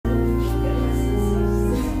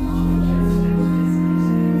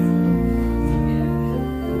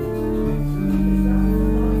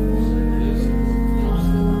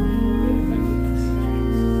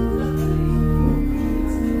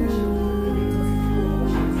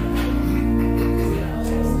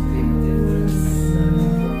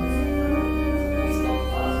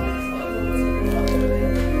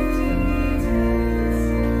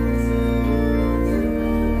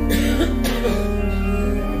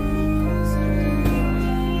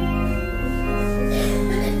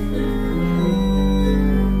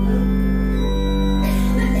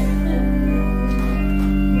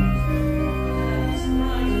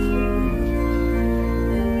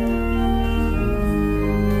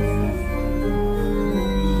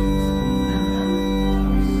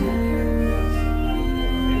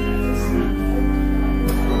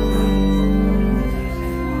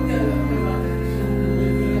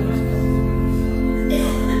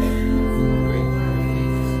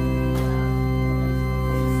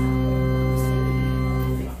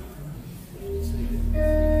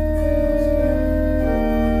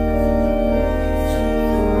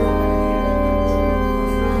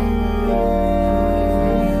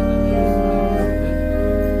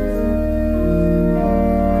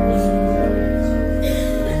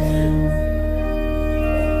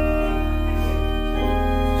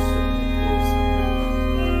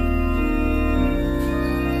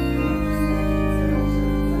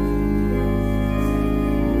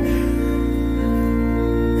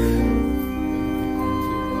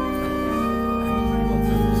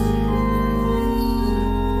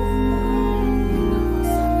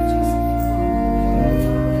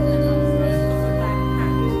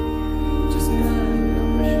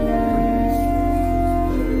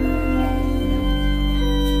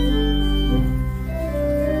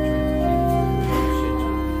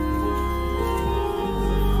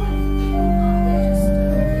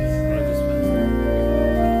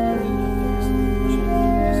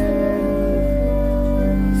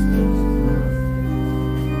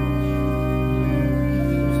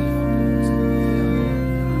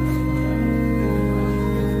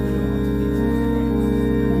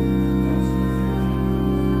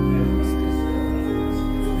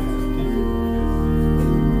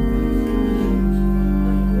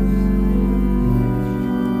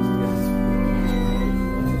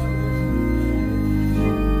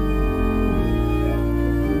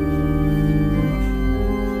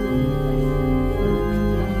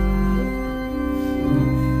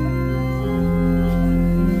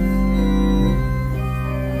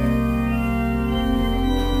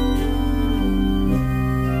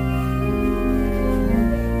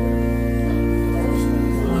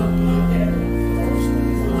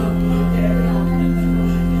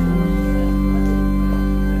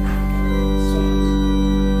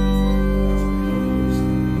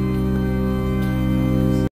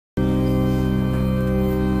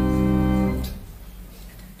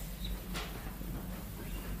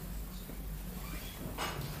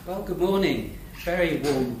Good morning. Very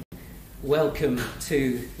warm welcome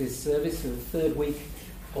to this service for the third week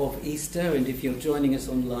of Easter, and if you're joining us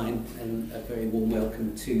online, a very warm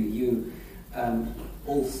welcome to you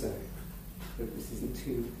also. Hope this isn't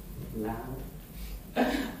too loud.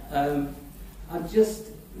 I'll just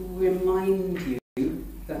remind you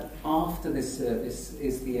that after this service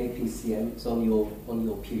is the APCM. It's on your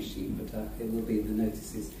pew sheet, but it will be in the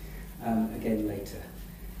notices again later.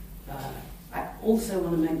 I also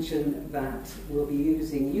want to mention that we'll be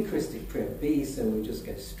using Eucharistic Prayer B, so we'll just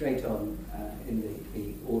go straight on in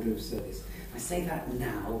the order of service. I say that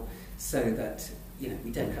now so that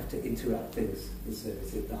we don't have to interrupt the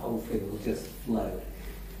service. The whole thing will just flow.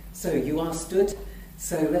 So you are stood.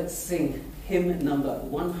 So let's sing hymn number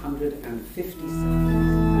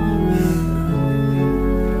 157.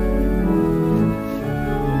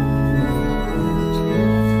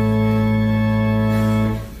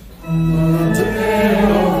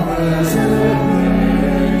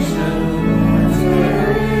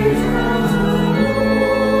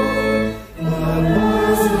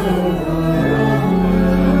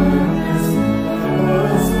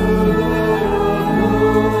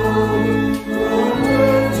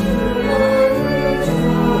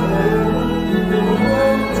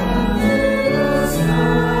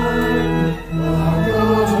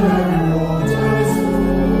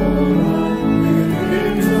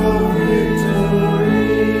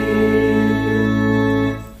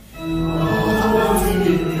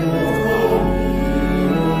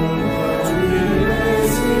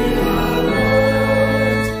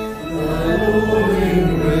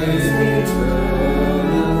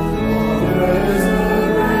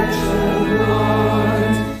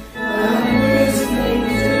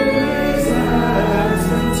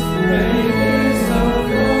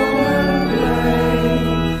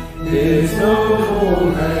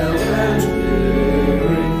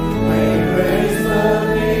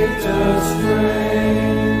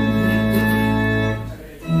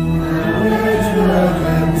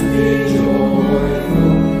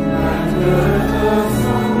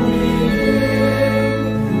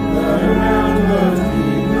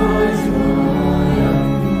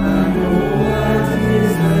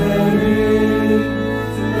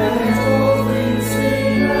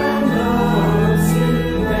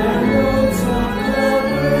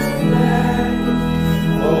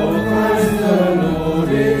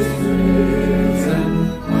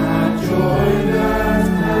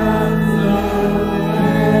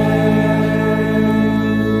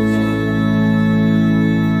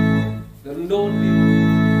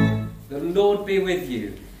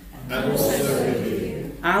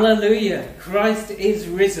 Hallelujah! Christ is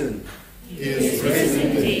risen. He is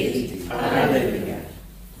risen indeed. Hallelujah!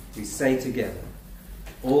 We say together,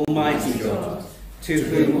 Almighty God, to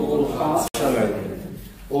whom all hearts are open,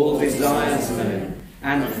 all desires known,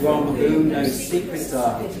 and from whom no secrets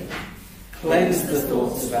are hidden, cleanse the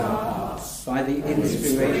thoughts of our hearts by the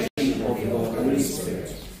inspiration of your Holy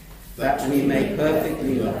Spirit, that we may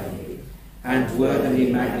perfectly love you and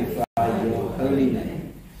worthily magnify your holy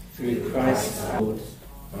name, through Christ our Lord.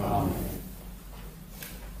 Amen.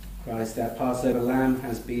 Christ, our Passover Lamb,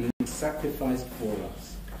 has been sacrificed for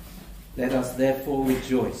us. Let us therefore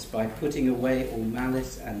rejoice by putting away all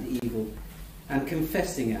malice and evil and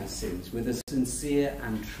confessing our sins with a sincere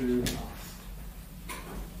and true heart.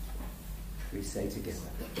 We say together,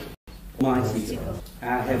 Almighty God,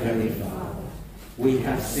 our Heavenly Father, we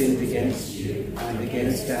have sinned against you and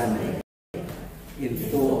against our neighbour, in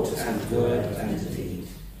thought and word and deed,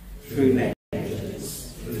 through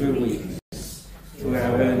negligence, through weakness, through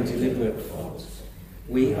our own deliberate fault.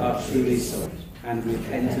 We are truly sorry and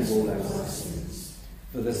repent of all our sins.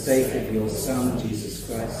 For the sake of your Son, Jesus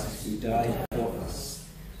Christ, who died for us,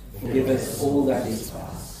 forgive us all that is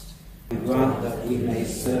past, and grant that we may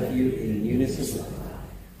serve you in newness of life,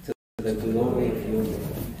 to the glory of your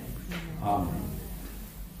name. Amen.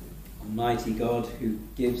 Almighty God, who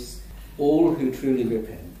gives all who truly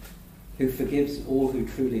repent, who forgives all who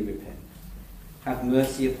truly repent, have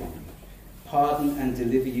mercy upon you, pardon and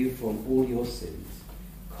deliver you from all your sins,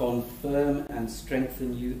 confirm and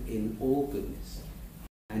strengthen you in all goodness,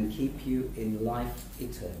 and keep you in life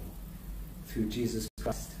eternal. Through Jesus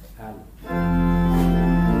Christ our Lord.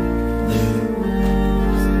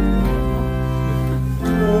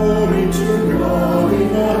 Glory to God in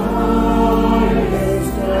the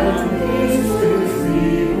highest, and peace with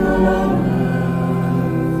people on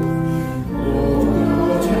earth. O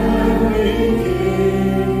God, heavenly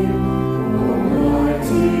King,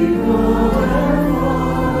 Almighty God and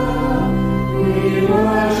Father, we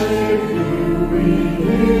worship you, we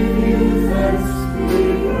give you thanks, we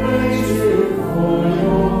praise you for your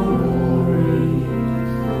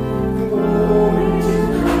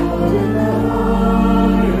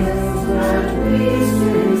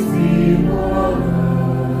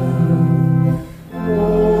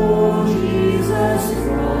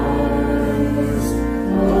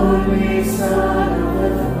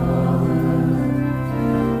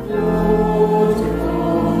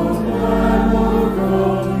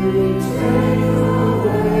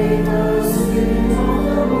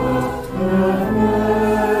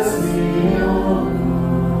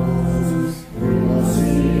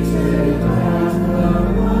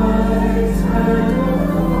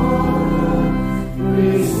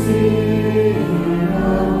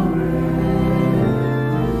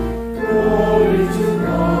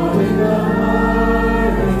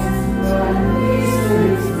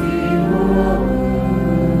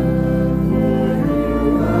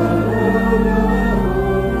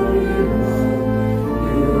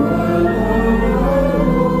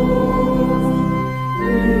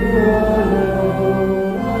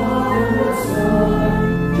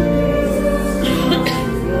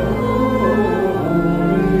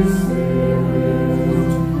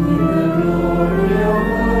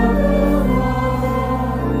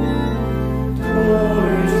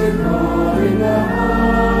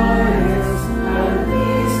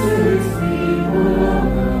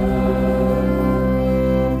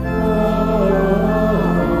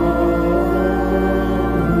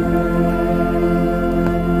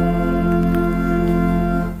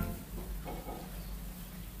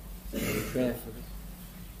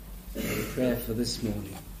this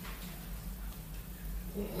morning.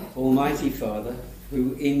 Almighty Father,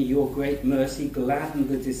 who in your great mercy gladdened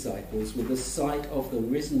the disciples with the sight of the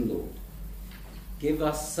risen Lord, give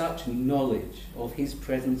us such knowledge of his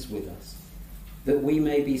presence with us, that we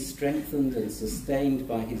may be strengthened and sustained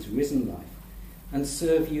by his risen life, and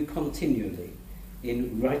serve you continually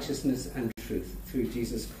in righteousness and truth, through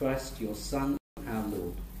Jesus Christ, your Son, our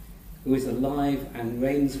Lord, who is alive and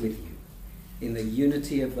reigns with you in the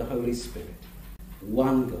unity of the Holy Spirit,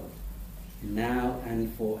 one God, now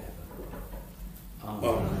and forever. Amen.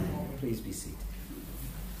 Amen. Please be seated.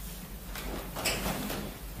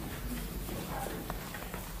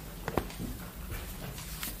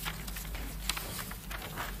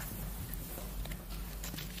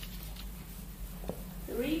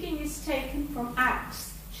 The reading is taken from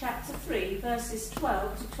Acts chapter 3, verses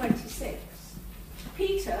 12 to 26.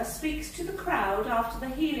 Peter speaks to the crowd after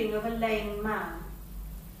the healing of a lame man.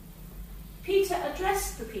 Peter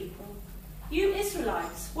addressed the people. You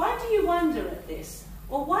Israelites, why do you wonder at this?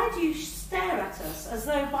 Or why do you stare at us as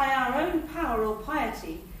though by our own power or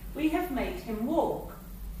piety we have made him walk?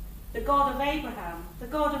 The God of Abraham, the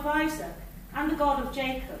God of Isaac, and the God of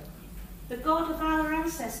Jacob, the God of our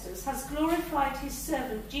ancestors, has glorified his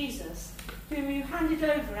servant Jesus, whom you handed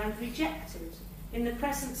over and rejected in the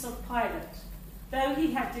presence of Pilate, though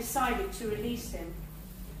he had decided to release him.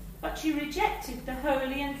 But you rejected the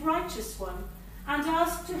holy and righteous one, and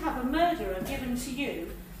asked to have a murderer given to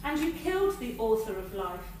you, and you killed the author of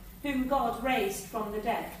life, whom God raised from the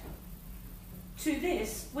dead. To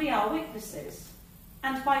this we are witnesses,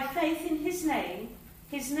 and by faith in his name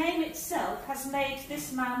itself has made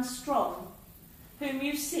this man strong, whom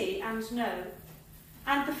you see and know.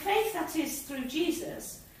 And the faith that is through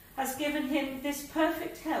Jesus has given him this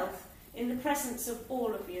perfect health in the presence of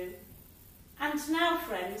all of you. And now,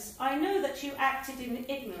 friends, I know that you acted in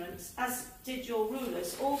ignorance, as did your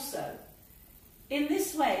rulers also. In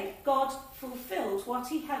this way, God fulfilled what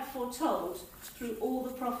he had foretold through all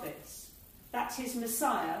the prophets, that his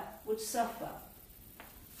Messiah would suffer.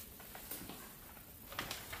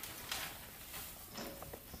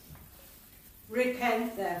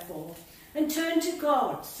 Repent, therefore, and turn to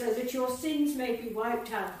God, so that your sins may be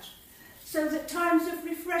wiped out, so that times of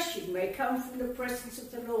refreshing may come from the presence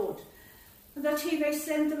of the Lord, and that he may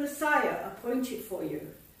send the Messiah appointed for you,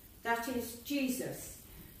 that is, Jesus,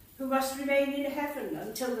 who must remain in heaven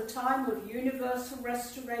until the time of universal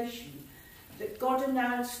restoration that God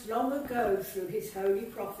announced long ago through his holy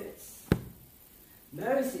prophets.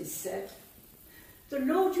 Moses said, "The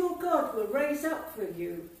Lord your God will raise up for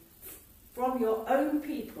you from your own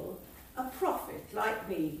people a prophet like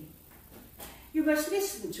me. You must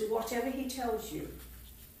listen to whatever he tells you,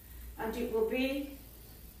 and it will be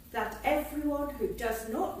that everyone who does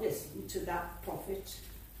not listen to that prophet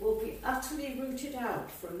will be utterly rooted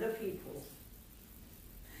out from the people."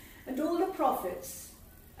 And all the prophets,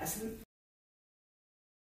 as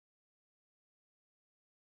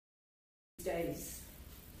days,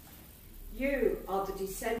 you are the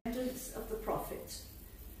descendants of the prophet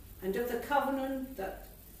and of the covenant that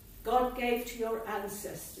God gave to your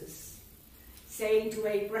ancestors, saying to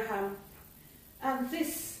Abraham, "And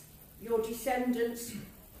this your descendants,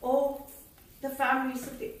 all the families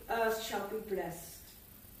of the earth shall be blessed."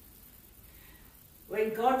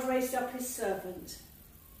 When God raised up his servant,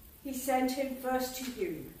 he sent him first to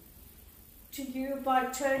you by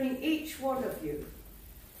turning each one of you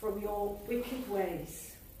from your wicked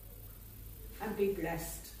ways, and be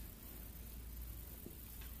blessed.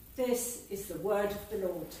 This is the word of the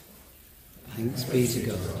Lord. Thanks be to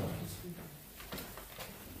God.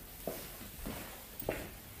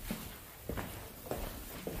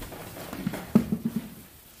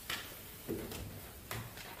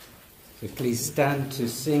 So please stand to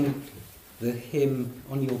sing the hymn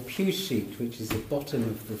on your pew sheet, which is the bottom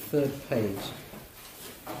of the 3rd page.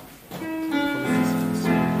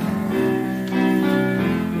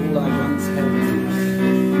 All I once held dear.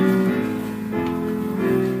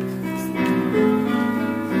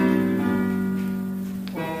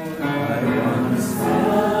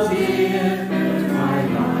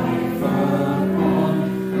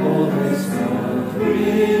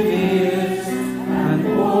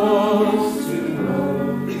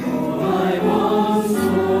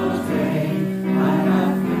 I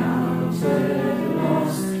have counted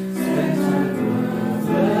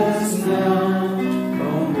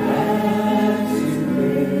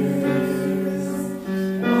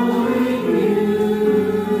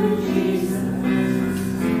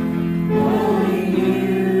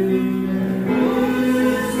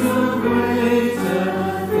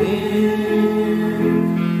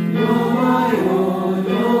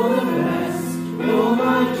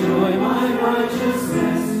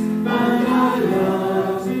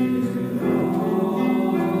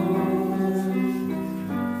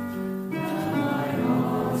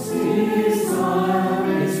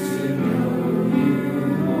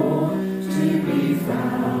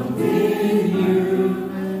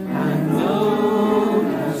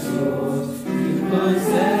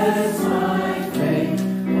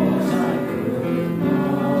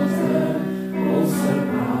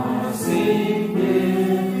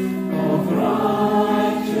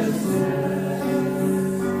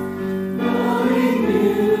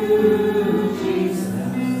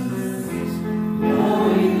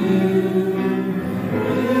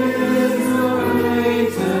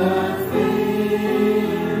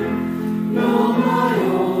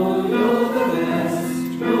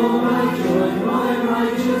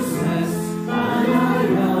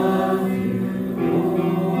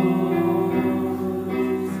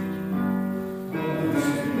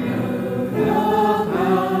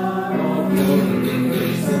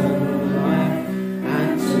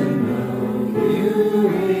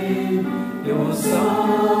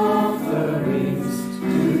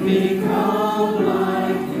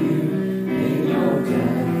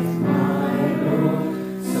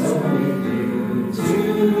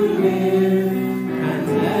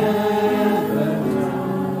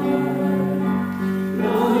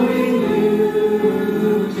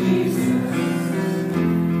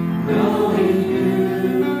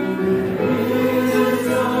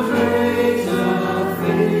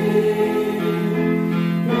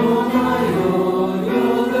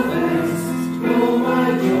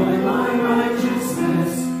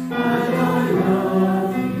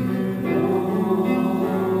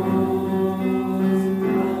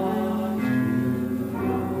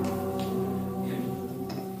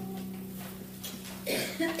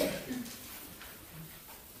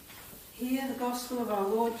Hear the gospel of our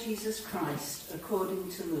Lord Jesus Christ according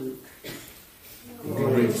to Luke.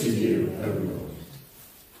 Glory to you, O Lord.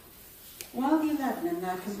 While the 11 and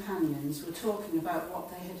their companions were talking about what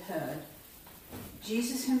they had heard,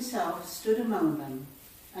 Jesus himself stood among them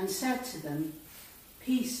and said to them,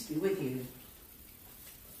 "Peace be with you."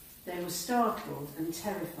 They were startled and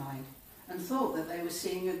terrified and thought that they were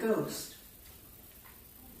seeing a ghost.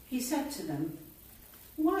 He said to them,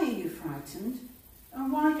 "Why are you frightened? And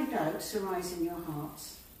why do doubts arise in your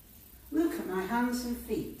hearts? Look at my hands and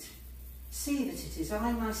feet. See that it is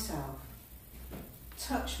I myself.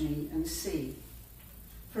 Touch me and see.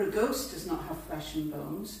 For a ghost does not have flesh and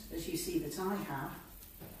bones, as you see that I have."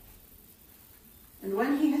 And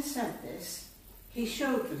when he had said this, he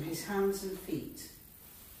showed them his hands and feet.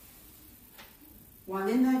 While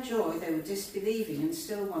in their joy they were disbelieving and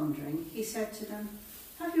still wondering, he said to them,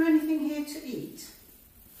 "Have you anything here to eat?"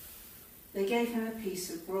 They gave him a piece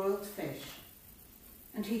of broiled fish,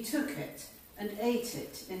 and he took it and ate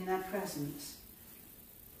it in their presence.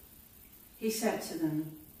 He said to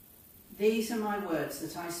them, "These are my words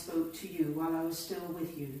that I spoke to you while I was still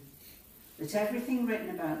with you, that everything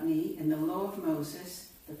written about me in the law of Moses,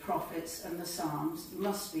 the prophets and the Psalms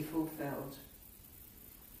must be fulfilled."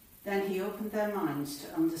 Then he opened their minds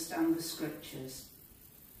to understand the scriptures.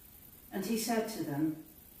 And he said to them,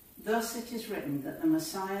 "Thus it is written that the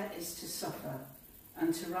Messiah is to suffer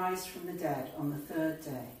and to rise from the dead on the third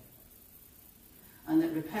day, and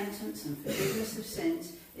that repentance and forgiveness of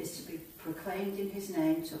sins is to be proclaimed in his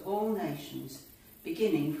name to all nations,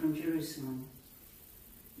 beginning from Jerusalem.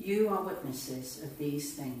 You are witnesses of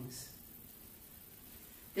these things."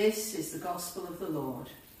 This is the gospel of the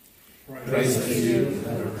Lord. Praise to you,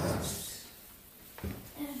 O Christ.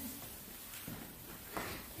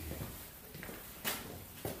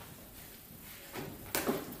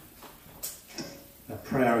 A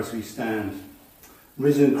prayer as we stand.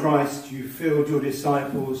 Risen Christ, you filled your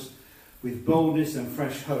disciples with boldness and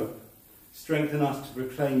fresh hope. Strengthen us to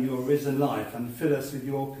proclaim your risen life and fill us with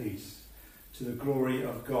your peace, to the glory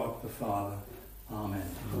of God the Father. Amen.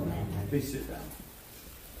 Amen. Please sit down.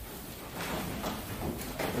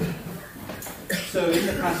 So in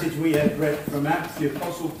the passage we have read from Acts, the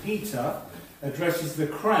Apostle Peter addresses the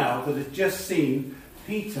crowd that had just seen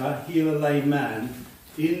Peter heal a lame man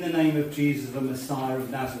in the name of Jesus, the Messiah of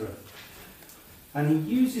Nazareth. And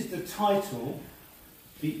he uses the title,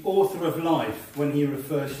 the author of life, when he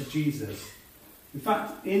refers to Jesus. In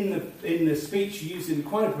fact, in the speech he used it in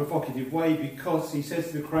quite a provocative way, because he says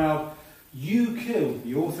to the crowd, "You killed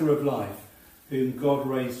the author of life, whom God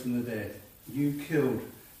raised from the dead." You killed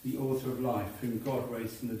the author of life, whom God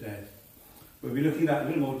raised from the dead. We'll be looking at that in a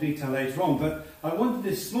little more detail later on, but I wanted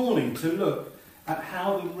this morning to look at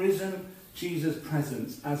how the risen Jesus'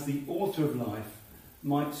 presence as the author of life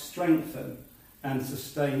might strengthen and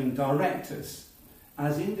sustain and direct us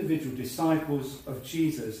as individual disciples of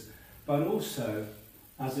Jesus, but also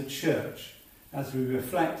as a church, as we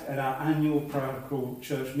reflect at our annual prayer call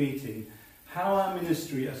church meeting, how our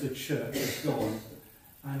ministry as a church has gone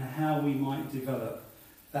and how we might develop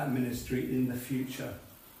that ministry in the future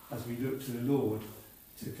as we look to the Lord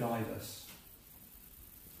to guide us.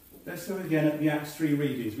 Let's look again at the Acts 3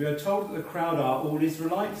 readings. We are told that the crowd are all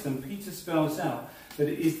Israelites, and Peter spells out that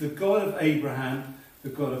it is the God of Abraham, the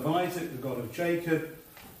God of Isaac, the God of Jacob,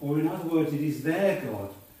 or in other words, it is their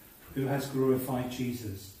God who has glorified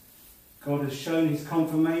Jesus. God has shown his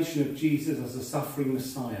confirmation of Jesus as the suffering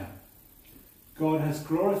Messiah. God has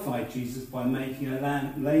glorified Jesus by making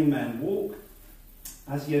a lame man walk,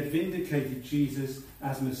 as he had vindicated Jesus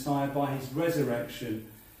as Messiah by his resurrection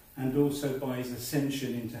and also by his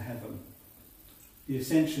ascension into heaven. The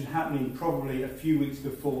ascension happening probably a few weeks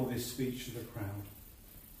before this speech to the crowd.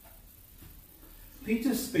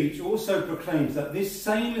 Peter's speech also proclaims that this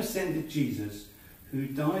same ascended Jesus, who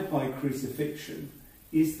died by crucifixion,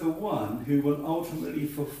 is the one who will ultimately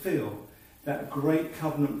fulfill that great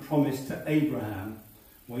covenant promise to Abraham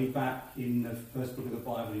way back in the first book of the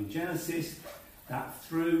Bible in Genesis, that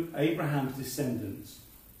through Abraham's descendants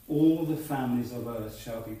all the families of earth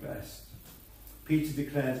shall be blessed. Peter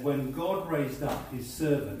declares, when God raised up his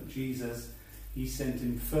servant Jesus, he sent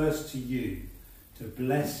him first to you to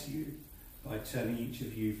bless you by turning each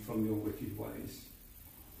of you from your wicked ways.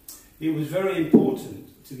 It was very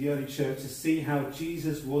important to the early church to see how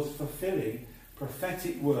Jesus was fulfilling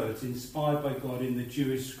prophetic words inspired by God in the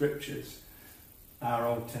Jewish scriptures, our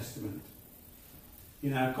Old Testament.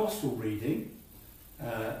 In our Gospel reading,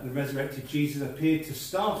 the resurrected Jesus appeared to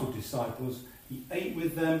startle disciples. He ate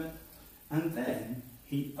with them, and then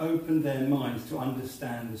he opened their minds to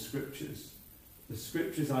understand the scriptures. The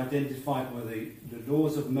scriptures identified were the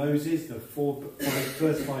laws of Moses, the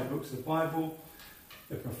first 5 books of the Bible,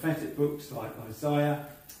 the prophetic books like Isaiah,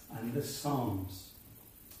 and the Psalms.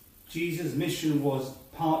 Jesus' mission was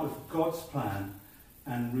part of God's plan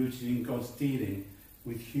and rooted in God's dealing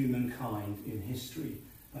with humankind in history,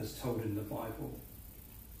 as told in the Bible.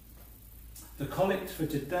 The collect for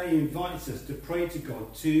today invites us to pray to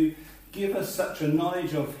God to give us such a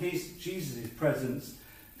knowledge of Jesus' presence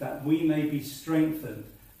that we may be strengthened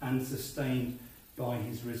and sustained by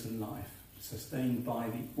his risen life, sustained by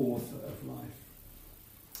the author of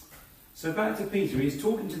life. So back to Peter. He's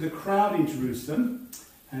talking to the crowd in Jerusalem,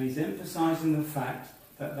 and he's emphasising the fact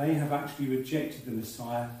that they have actually rejected the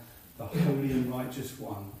Messiah, the holy and righteous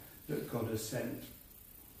one that God has sent.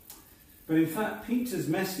 But in fact, Peter's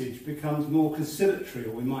message becomes more conciliatory,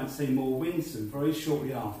 or we might say more winsome, very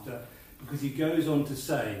shortly after, because he goes on to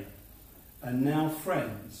say, "And now,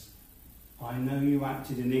 friends, I know you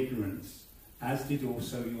acted in ignorance, as did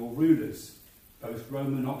also your rulers." Both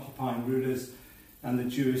Roman occupying rulers and the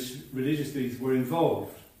Jewish religious leaders were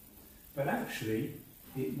involved. But actually,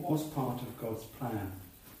 it was part of God's plan.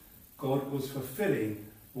 God was fulfilling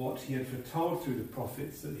what he had foretold through the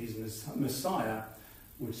prophets, that his Messiah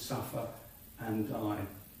would suffer and die.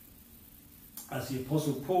 As the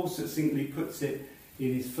Apostle Paul succinctly puts it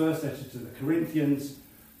in his first letter to the Corinthians,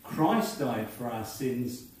 Christ died for our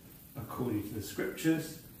sins according to the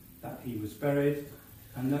scriptures, that he was buried,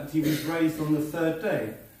 and that he was raised on the 3rd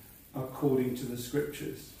day according to the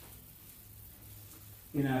scriptures.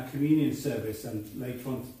 In our communion service and later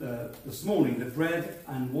on this morning, the bread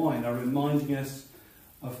and wine are reminding us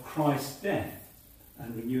of Christ's death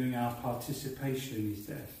and renewing our participation in his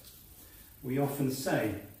death. We often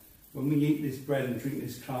say, when we eat this bread and drink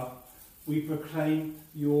this cup, we proclaim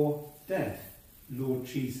your death, Lord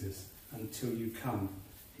Jesus, until you come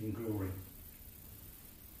in glory.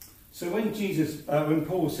 So when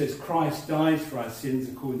Paul says Christ died for our sins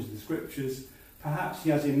according to the scriptures, perhaps he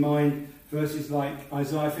has in mind verses like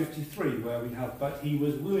Isaiah 53, where we have, "But he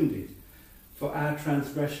was wounded for our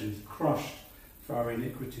transgressions, crushed for our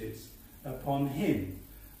iniquities. Upon him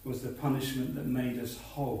was the punishment that made us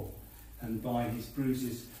whole, and by his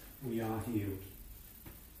bruises we are healed."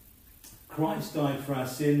 Christ died for our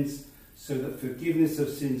sins so that forgiveness of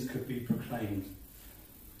sins could be proclaimed.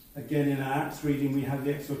 Again, in our Acts reading, we have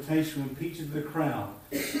the exhortation from Peter to the crowd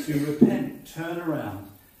to repent, turn around,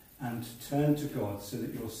 and to turn to God so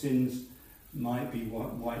that your sins might be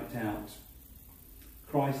wiped out.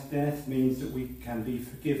 Christ's death means that we can be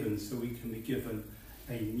forgiven, so we can be given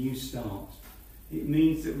a new start. It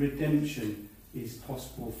means that redemption is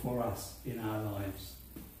possible for us in our lives.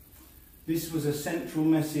 This was a central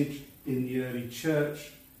message in the early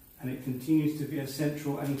church, and it continues to be a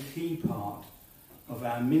central and key part of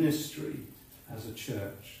our ministry as a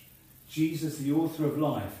church. Jesus, the author of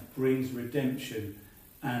life, brings redemption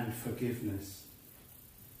and forgiveness.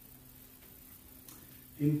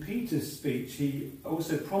 In Peter's speech, he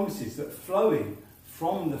also promises that flowing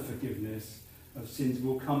from the forgiveness of sins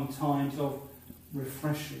will come times of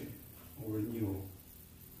refreshing or renewal.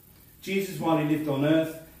 Jesus, while he lived on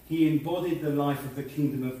earth, he embodied the life of the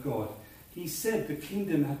kingdom of God. He said the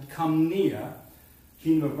kingdom had come near,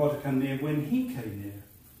 kingdom of God had come near when he came near.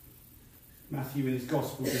 Matthew in his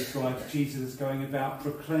gospel describes Jesus as going about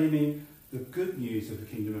proclaiming the good news of the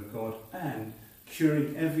kingdom of God and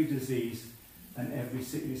curing every disease and every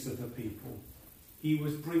sickness of the people. He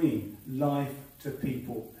was bringing life to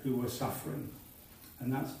people who were suffering.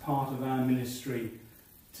 And that's part of our ministry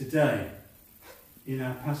today. In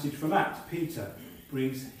our passage from Acts, Peter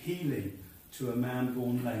brings healing to a man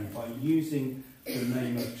born lame by using the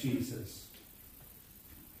name of Jesus.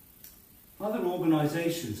 Other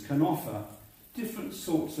organisations can offer different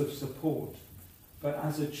sorts of support, but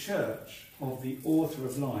as a church of the author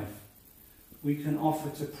of life, we can offer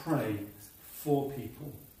to pray for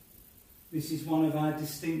people. This is one of our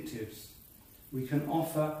distinctives. We can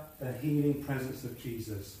offer the healing presence of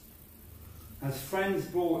Jesus. As friends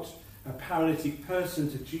brought a paralytic person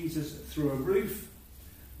to Jesus through a roof,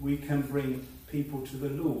 we can bring people to the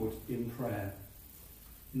Lord in prayer.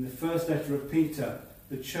 In the first letter of Peter,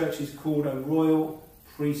 the church is called a royal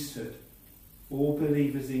priesthood. All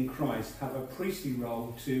believers in Christ have a priestly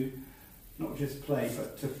role to not just play,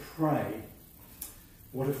 but to pray.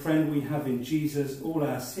 What a friend we have in Jesus, all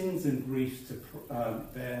our sins and griefs to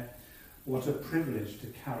bear. What a privilege to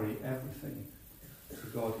carry everything to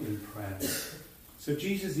God in prayer. So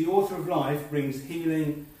Jesus, the author of life, brings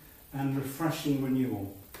healing and refreshing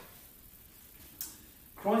renewal.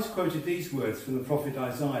 Christ quoted these words from the prophet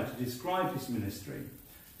Isaiah to describe his ministry.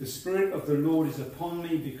 The Spirit of the Lord is upon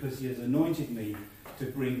me because he has anointed me to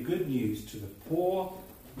bring good news to the poor.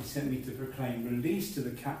 He sent me to proclaim release to the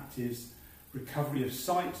captives, recovery of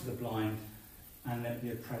sight to the blind, and let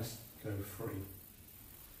the oppressed go free.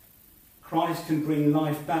 Christ can bring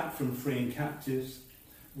life back from freeing captives.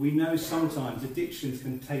 We know sometimes addictions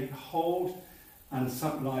can take hold and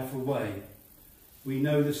suck life away. We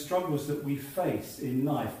know the struggles that we face in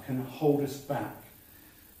life can hold us back.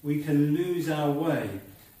 We can lose our way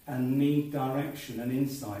and need direction and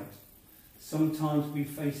insight. Sometimes we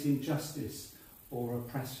face injustice or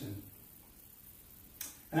oppression.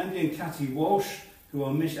 Andy and Catty Walsh, who are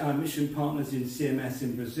our mission partners in CMS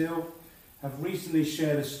in Brazil, have recently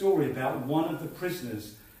shared a story about one of the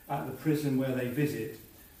prisoners at the prison where they visit,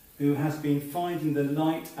 who has been finding the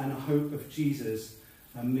light and hope of Jesus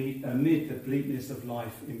amid the bleakness of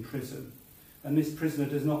life in prison. And this prisoner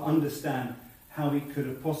does not understand how he could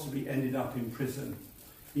have possibly ended up in prison.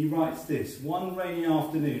 He writes this: "One rainy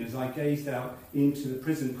afternoon, as I gazed out into the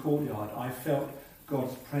prison courtyard, I felt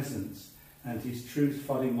God's presence and his truth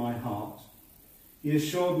flooding my heart. He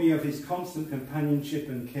assured me of his constant companionship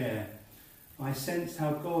and care. I sensed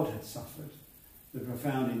how God had suffered, the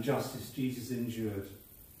profound injustice Jesus endured.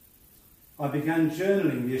 I began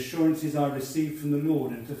journaling the assurances I received from the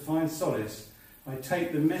Lord, and to find solace, I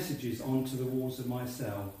taped the messages onto the walls of my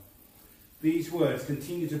cell. These words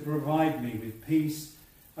continue to provide me with peace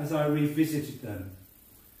as I revisited them.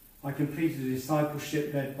 I completed a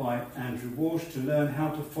discipleship led by Andrew Walsh to learn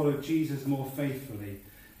how to follow Jesus more faithfully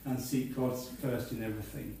and seek God first in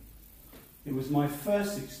everything. It was my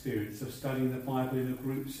first experience of studying the Bible in a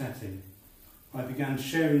group setting. I began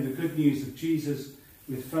sharing the good news of Jesus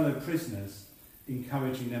with fellow prisoners,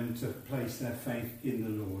 encouraging them to place their faith in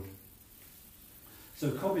the Lord."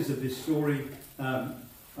 So copies of this story,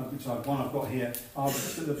 which I've got here, are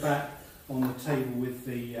at the back on the table with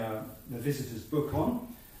the visitor's book on,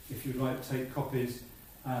 if you'd like to take copies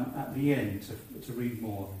at the end to read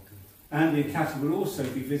more. Andy and Cathy will also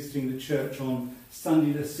be visiting the church on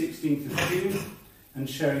Sunday the 16th of June and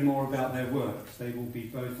sharing more about their work. They will be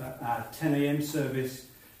both at our 10 a.m. service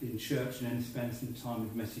in church and then spend some time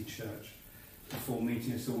with Messy Church before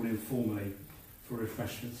meeting us all informally for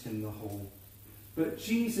refreshments in the hall. But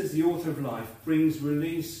Jesus, the author of life, brings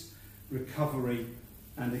release, recovery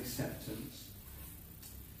and acceptance.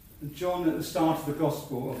 And John, at the start of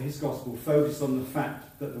his gospel, focused on the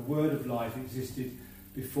fact that the word of life existed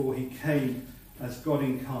before he came as God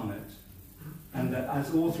incarnate, and that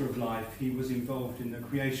as author of life he was involved in the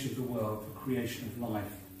creation of the world, the creation of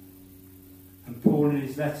life. And Paul, in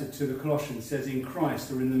his letter to the Colossians, says, "In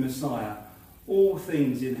Christ, or in the Messiah, all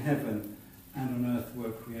things in heaven and on earth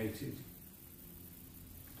were created."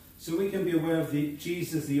 So we can be aware of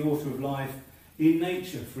Jesus, the author of life, in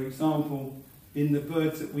nature, for example, in the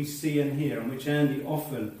birds that we see and hear, and which Andy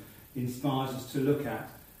often inspires us to look at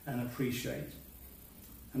and appreciate.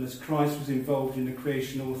 And as Christ was involved in the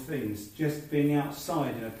creation of all things, just being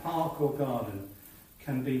outside in a park or garden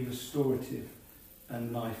can be restorative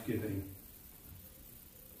and life-giving.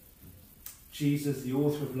 Jesus, the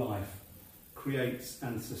author of life, creates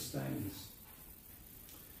and sustains.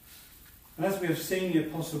 And as we have seen, the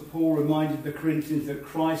Apostle Paul reminded the Corinthians that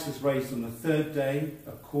Christ was raised on the third day,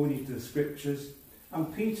 according to the Scriptures.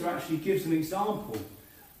 And Peter actually gives an example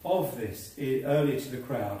of this earlier to the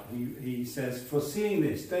crowd. He says, "Foreseeing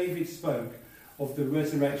this, David spoke of the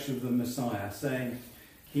resurrection of the Messiah, saying,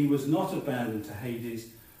 he was not abandoned to Hades,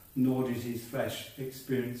 nor did his flesh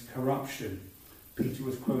experience corruption." Peter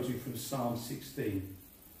was quoting from Psalm 16.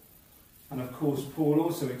 And of course, Paul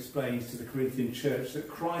also explains to the Corinthian church that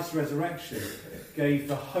Christ's resurrection gave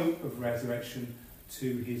the hope of resurrection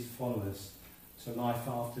to his followers, to life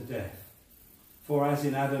after death. For as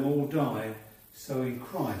in Adam all die, so in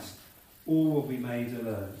Christ all will be made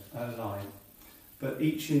alive. But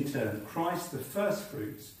each in turn, Christ the first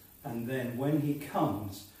fruits, and then when he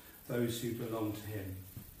comes, those who belong to him.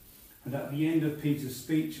 And at the end of Peter's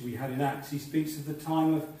speech we had in Acts, he speaks of the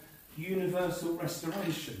time of universal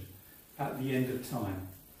restoration at the end of time,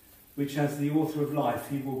 which as the author of life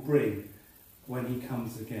he will bring when he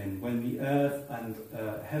comes again, when the earth and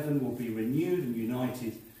heaven will be renewed and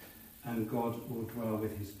united, and God will dwell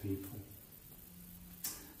with his people.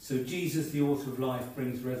 So Jesus, the author of life,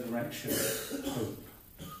 brings resurrection hope.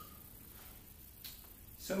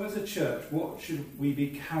 So as a church, what should we be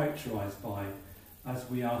characterised by as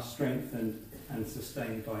we are strengthened and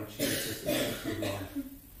sustained by Jesus, the author of life?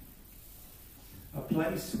 A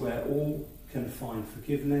place where all can find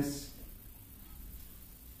forgiveness.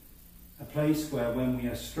 A place where when we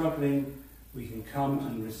are struggling, we can come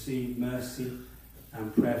and receive mercy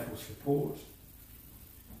and prayerful support.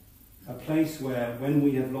 A place where, when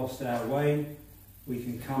we have lost our way, we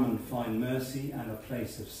can come and find mercy and a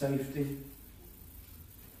place of safety.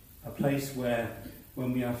 A place where,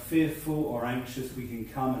 when we are fearful or anxious, we can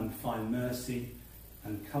come and find mercy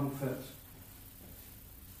and comfort.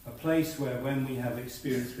 A place where, when we have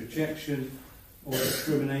experienced rejection or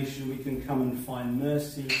discrimination, we can come and find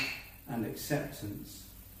mercy and acceptance.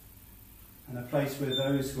 And a place where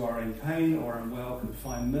those who are in pain or unwell can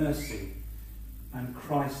find mercy and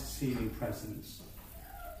Christ's healing presence.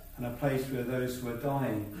 And a place where those who are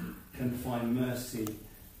dying can find mercy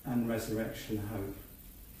and resurrection hope.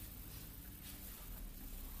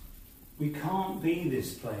 We can't be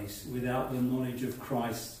this place without the knowledge of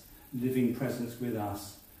Christ's living presence with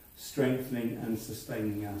us, strengthening and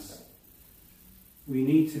sustaining us. We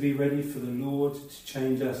need to be ready for the Lord to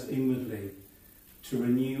change us inwardly, to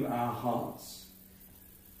renew our hearts.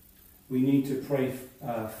 We need to pray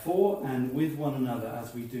for and with one another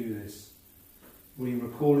as we do this. We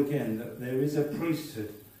recall again that there is a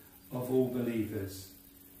priesthood of all believers,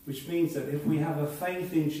 which means that if we have a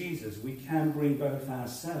faith in Jesus, we can bring both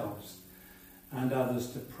ourselves and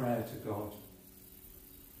others to prayer to God.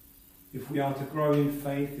 If we are to grow in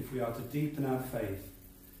faith, if we are to deepen our faith,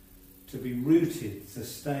 to be rooted,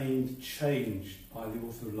 sustained, changed by the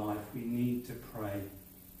author of life, we need to pray,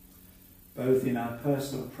 both in our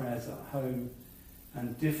personal prayers at home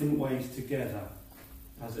and different ways together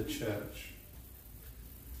as a church.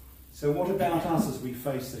 So what about us as we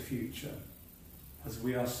face the future, as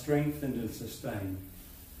we are strengthened and sustained?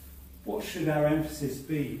 What should our emphasis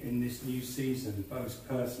be in this new season, both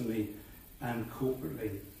personally and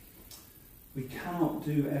corporately? We cannot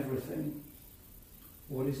do everything.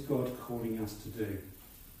 What is God calling us to do?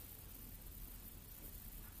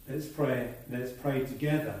 Let's pray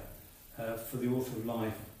together for the author of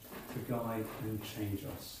life to guide and change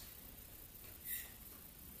us.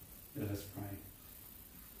 Let us pray.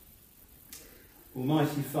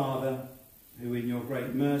 Almighty Father, who in your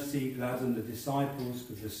great mercy gladdened the disciples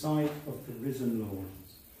with the sight of the risen Lord,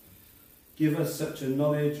 give us such a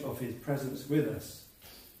knowledge of his presence with us,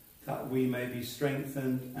 that we may be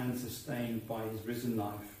strengthened and sustained by his risen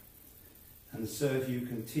life, and serve you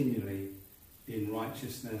continually in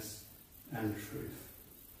righteousness and truth.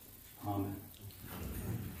 Amen.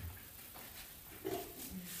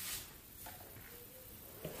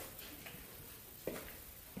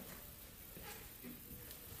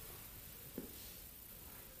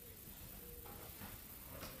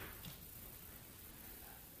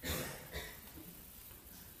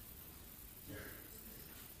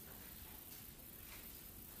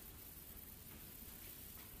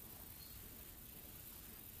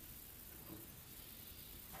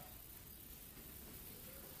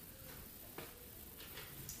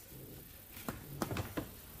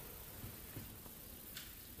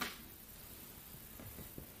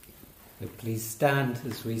 So please stand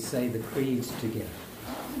as we say the creed together.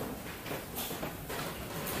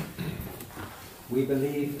 We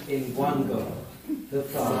believe in one God, the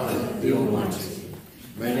Father, the Almighty,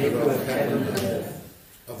 maker of heaven and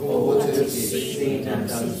earth, of all that is seen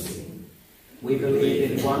and unseen. We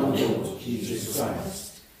believe in one Lord, Jesus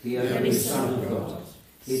Christ, the only Son of God,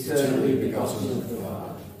 eternally begotten of the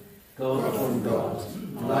Father, God from God,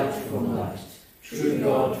 light from light, true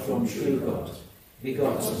God from true God,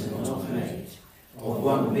 begotten and not made, of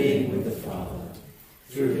one being with the Father.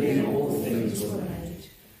 Through him all things were made.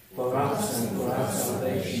 For us and for our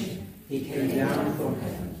salvation he came down from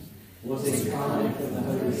heaven, was incarnate from the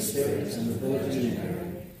Holy Spirit and the Virgin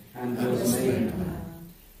Mary, and was made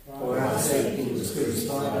man. For our sake he was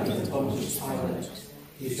crucified under Pontius Pilate.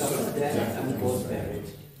 He suffered death and was buried.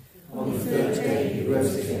 On the third day he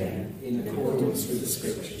rose again, in accordance with the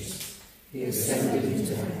Scriptures. He ascended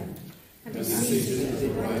into heaven, and is seated at the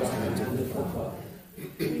right hand of the Father.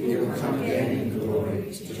 He will come again in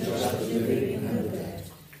glory to judge the living and the dead,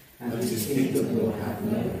 and his kingdom will have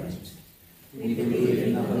no end. We believe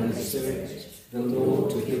in the Holy Spirit, the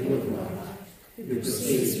Lord, the giver of life, who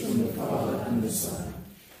proceeds from the Father and the Son,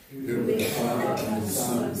 who with the Father and the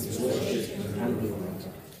Son is worshipped and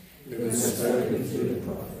glorified, who has spoken through the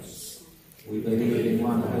prophets. We believe in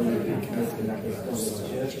one holy Catholic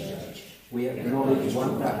Apostolic Church. We acknowledge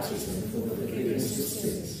one baptism for the forgiveness of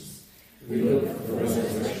sins. We look for the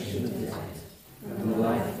resurrection of the dead and the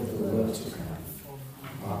life of the world to come.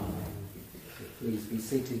 Amen. So please be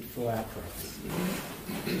seated for our prayers.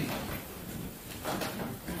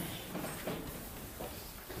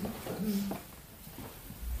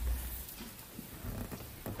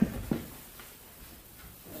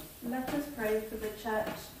 Let us pray for the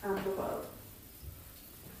Church and the world.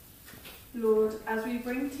 Lord, as we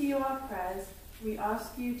bring to you our prayers, we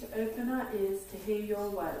ask you to open our ears to hear your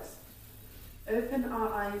words. Open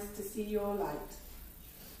our eyes to see your light.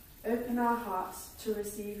 Open our hearts to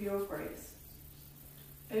receive your grace.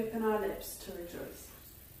 Open our lips to rejoice.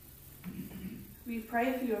 We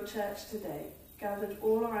pray for your church today, gathered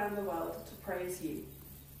all around the world to praise you.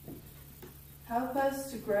 Help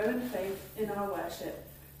us to grow in faith in our worship,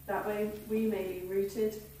 that way we may be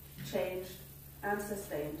rooted, changed, and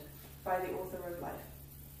sustained by the author of life.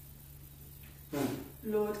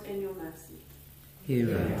 Lord, in your mercy.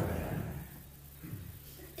 Hear our prayer.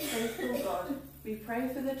 Faithful God, we pray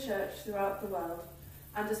for the church throughout the world,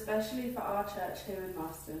 and especially for our church here in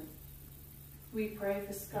Marston. We pray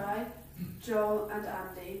for Skye, Joel and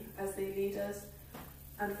Andy as they lead us,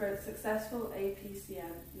 and for a successful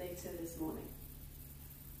APCM later this morning.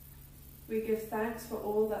 We give thanks for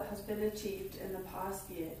all that has been achieved in the past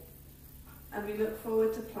year, and we look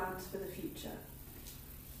forward to plans for the future.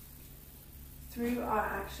 Through our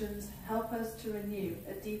actions, help us to renew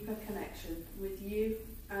a deeper connection with you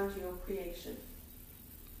and your creation.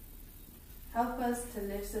 Help us to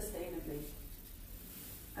live sustainably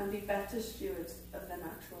and be better stewards of the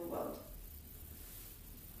natural world.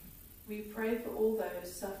 We pray for all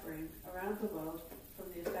those suffering around the world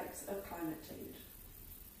from the effects of climate change.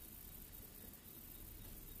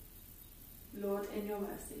 Lord, in your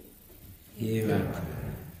mercy. Hear our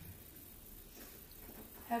prayer.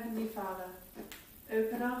 Heavenly Father,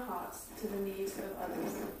 open our hearts to the needs of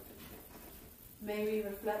others. May we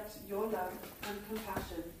reflect your love and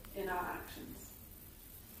compassion in our actions,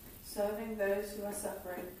 serving those who are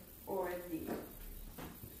suffering or in need.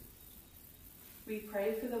 We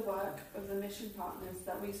pray for the work of the mission partners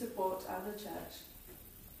that we support as a church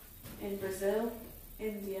in Brazil,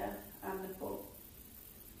 India, and Nepal.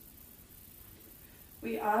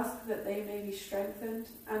 We ask that they may be strengthened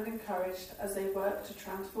and encouraged as they work to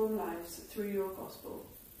transform lives through your gospel.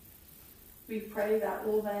 We pray that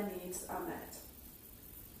all their needs are met.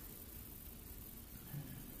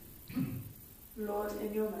 Lord,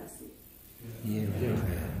 in your mercy. Hear our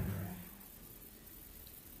prayer.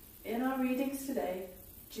 In our readings today,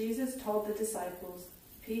 Jesus told the disciples,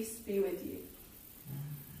 "Peace be with you."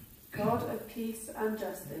 God of peace and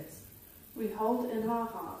justice, we hold in our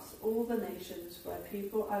hearts all the nations where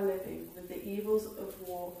people are living with the evils of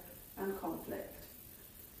war and conflict.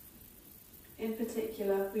 In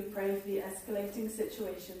particular, we pray for the escalating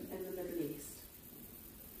situation in the Middle East.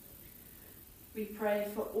 We pray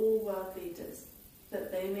for all world leaders that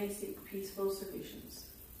they may seek peaceful solutions.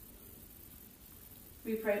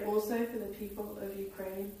 We pray also for the people of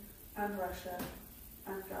Ukraine and Russia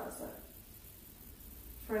and Gaza,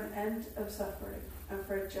 for an end of suffering and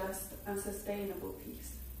for a just and sustainable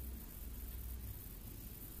peace.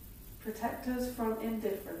 Protect us from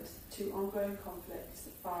indifference to ongoing conflicts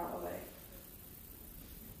far away.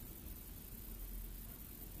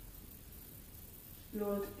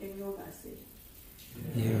 Lord, in your mercy.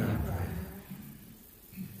 Hear our prayer.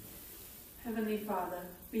 Heavenly Father,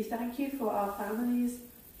 we thank you for our families,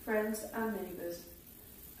 friends and neighbours,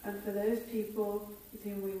 and for those people with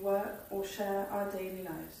whom we work or share our daily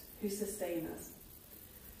lives, who sustain us.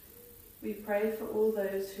 We pray for all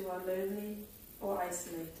those who are lonely or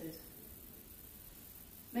isolated.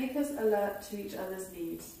 Make us alert to each other's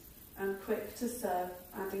needs and quick to serve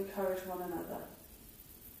and encourage one another.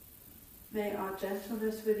 May our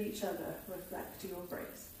gentleness with each other reflect your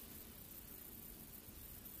grace.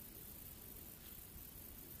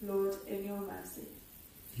 Lord, in your mercy.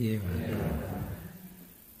 Hear our prayer.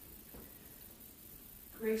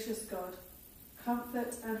 Gracious God,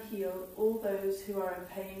 comfort and heal all those who are in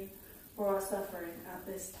pain or are suffering at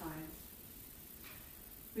this time.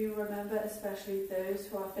 We remember especially those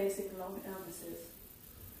who are facing long illnesses.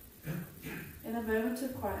 In a moment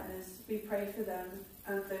of quietness, we pray for them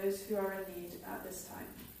and those who are in need at this time.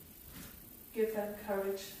 Give them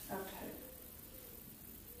courage and hope.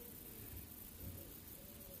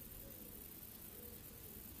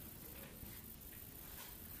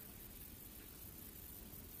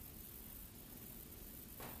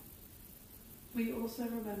 We also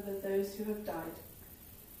remember those who have died.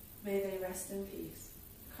 May they rest in peace.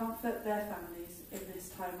 Comfort their families in this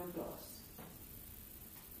time of loss.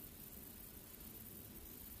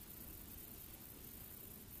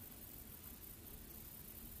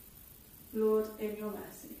 Lord, in your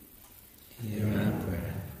mercy. Hear our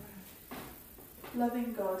prayer.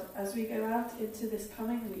 Loving God, as we go out into this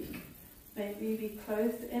coming week, may we be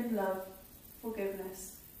clothed in love,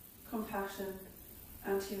 forgiveness, compassion,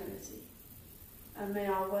 and humility. And may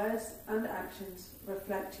our words and actions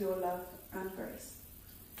reflect your love and grace.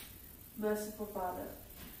 Merciful Father,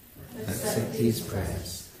 Accept these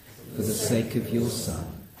prayers for the sake of your Son,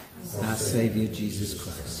 our Saviour Jesus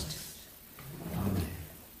Christ. Amen.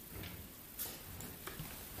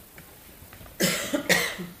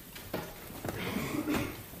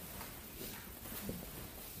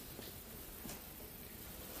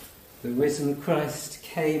 The risen Christ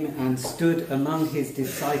came and stood among his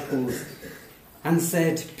disciples and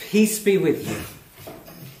said, "Peace be with you."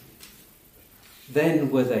 Then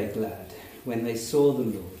were they glad when they saw the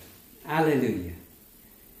Lord. Alleluia.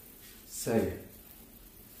 So,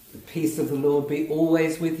 the peace of the Lord be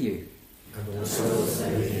always with you. And also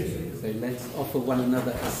with you. So let's offer one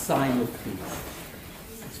another a sign of peace.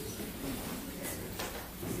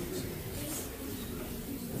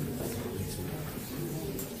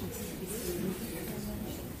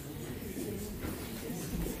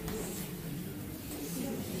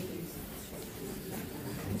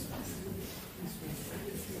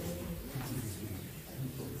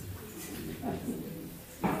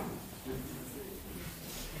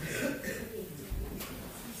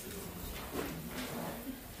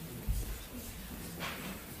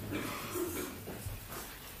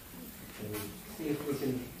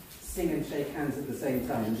 Sing and shake hands at the same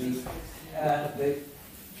time. The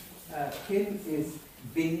hymn is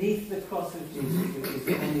Beneath the Cross of Jesus, which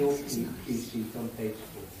is on your pew sheet on page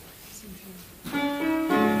 4.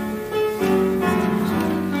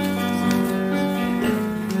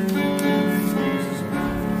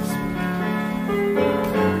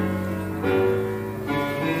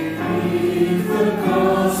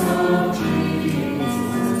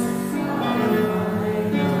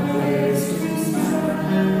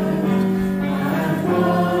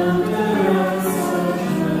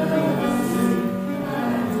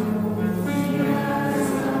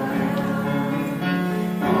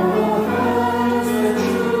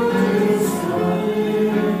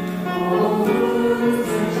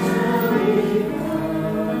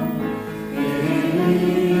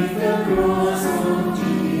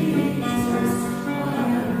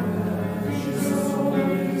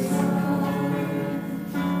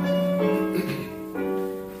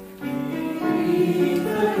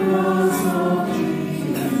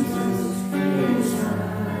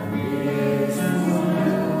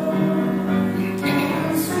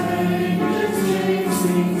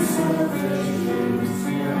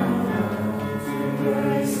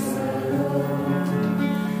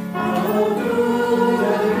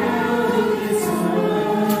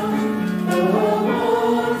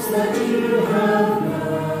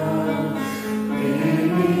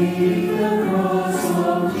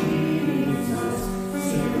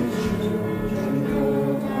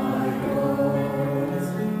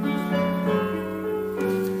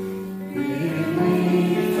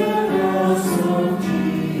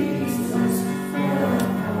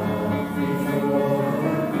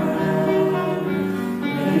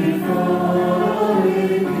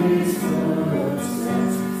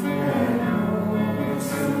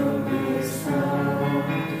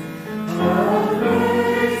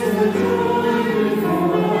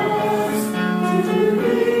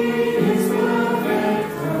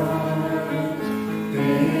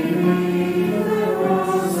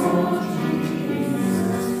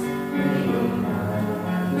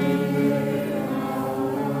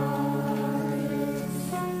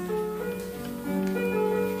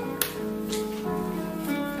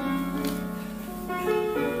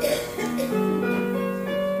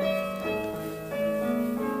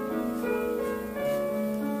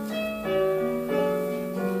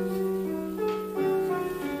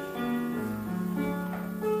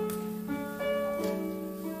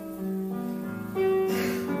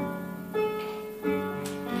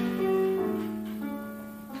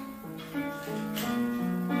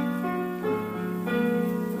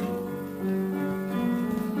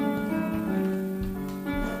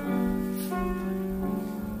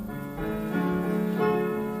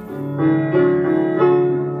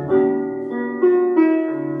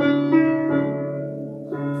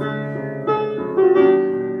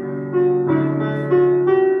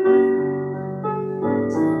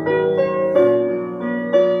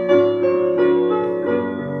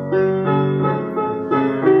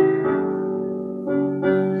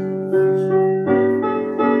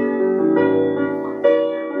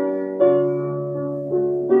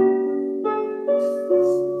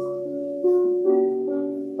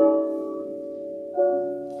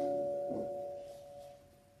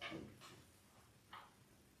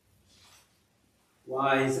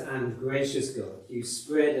 Wise and gracious God, you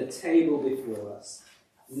spread a table before us.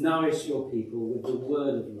 Nourish your people with the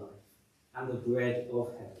word of life and the bread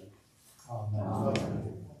of heaven.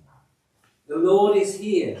 Amen. The Lord is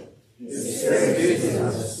here. His Spirit is in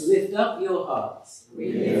us. Lift up your hearts.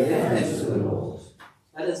 We lift them to the Lord.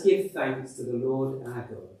 Let us give thanks to the Lord our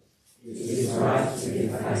God. It is right to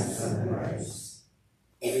give thanks and praise.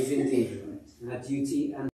 It is indeed right, our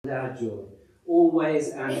duty and our joy, always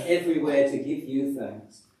and everywhere to give you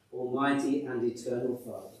thanks, Almighty and eternal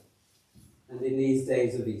Father. And in these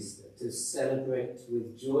days of Easter, to celebrate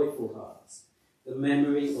with joyful hearts the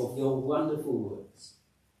memory of your wonderful works.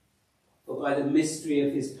 For by the mystery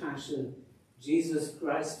of his passion, Jesus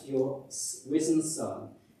Christ, your risen Son,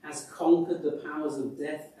 has conquered the powers of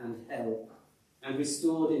death and hell, and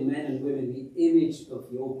restored in men and women the image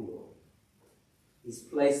of your glory. He's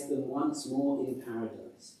placed them once more in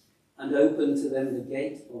paradise, and opened to them the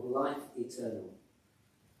gate of life eternal.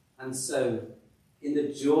 And so, in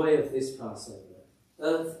the joy of this Passover,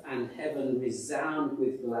 earth and heaven resound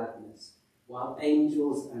with gladness, while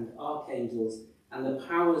angels and archangels and the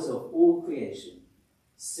powers of all creation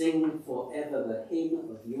sing forever the hymn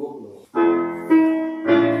of your glory.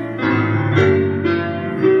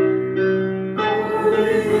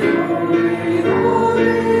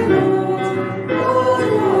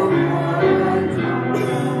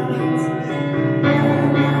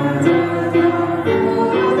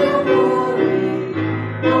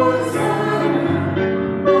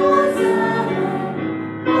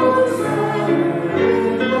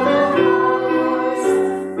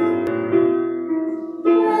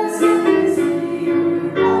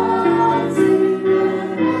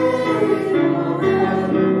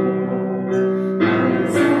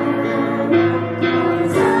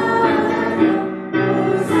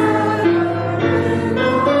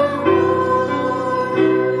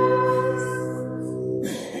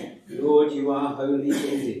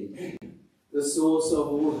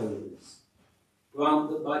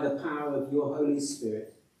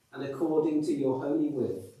 Spirit, and according to your holy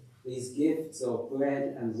will, these gifts of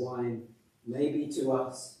bread and wine may be to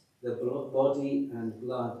us the body and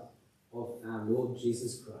blood of our Lord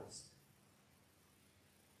Jesus Christ,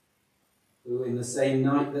 who in the same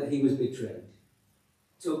night that he was betrayed,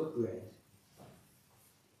 took bread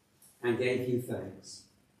and gave you thanks.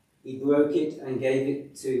 He broke it and gave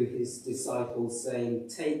it to his disciples, saying,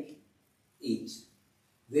 "Take, eat.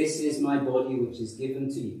 This is my body which is given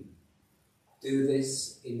to you. Do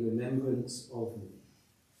this in remembrance of me."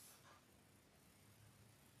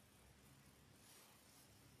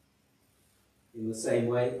 In the same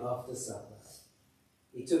way, after supper,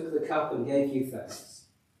 he took the cup and gave you thanks.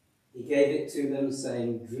 He gave it to them,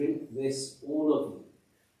 saying, "Drink this, all of you.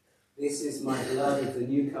 This is my blood of the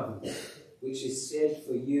new covenant, which is shed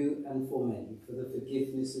for you and for many for the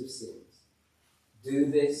forgiveness of sins. Do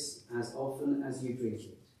this as often as you drink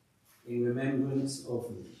it, in remembrance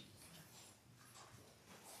of me."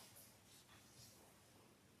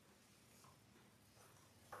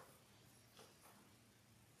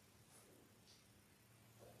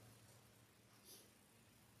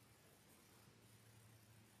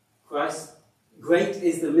 Christ, great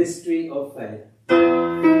is the mystery of faith.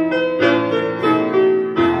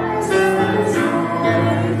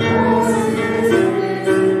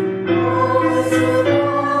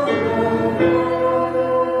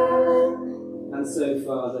 And so,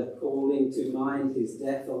 Father, calling to mind his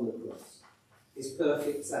death on the cross, his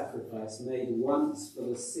perfect sacrifice made once for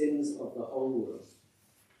the sins of the whole world,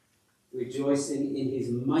 rejoicing in his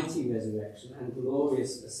mighty resurrection and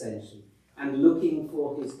glorious ascension, and looking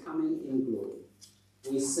for his coming in glory,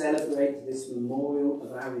 we celebrate this memorial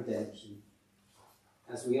of our redemption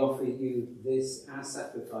as we offer you this, our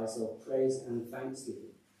sacrifice of praise and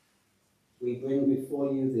thanksgiving. We bring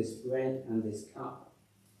before you this bread and this cup,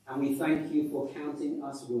 and we thank you for counting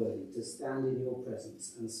us worthy to stand in your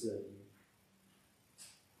presence and serve you.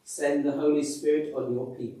 Send the Holy Spirit on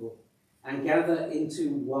your people and gather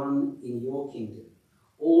into one in your kingdom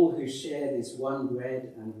all who share this one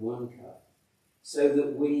bread and one cup, so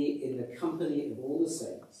that we, in the company of all the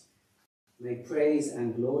saints, may praise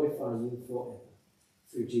and glorify you forever,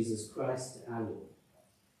 through Jesus Christ our Lord,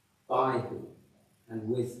 by whom and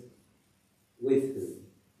with whom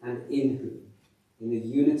and in whom, in the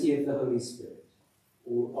unity of the Holy Spirit,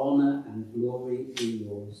 all honour and glory be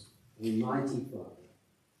yours, Almighty Father,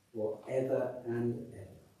 forever and ever.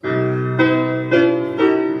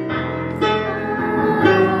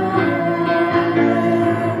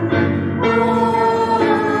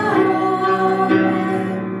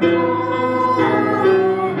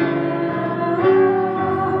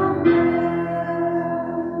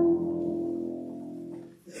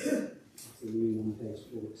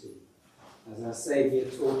 As our Saviour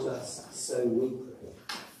taught us, so we pray.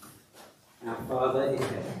 Our Father in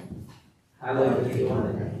heaven, hallowed be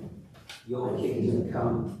your name. Your kingdom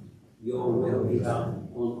come, Your will be done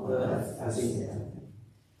on earth as in heaven.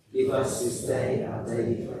 Give us this day our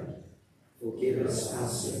daily bread. Forgive us our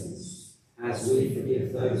sins, as we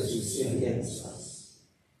forgive those who sin against us.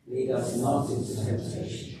 Lead us not into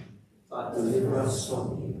temptation, but deliver us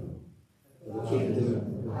from evil. For the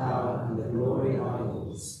kingdom, the power, and the glory are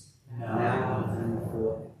yours, now and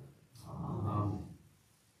forever. Amen.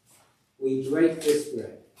 We break this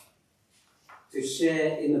bread to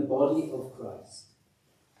share in the body of Christ.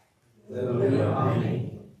 Though we are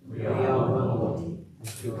many, we are one body,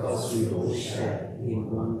 because we all share in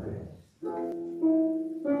one bread.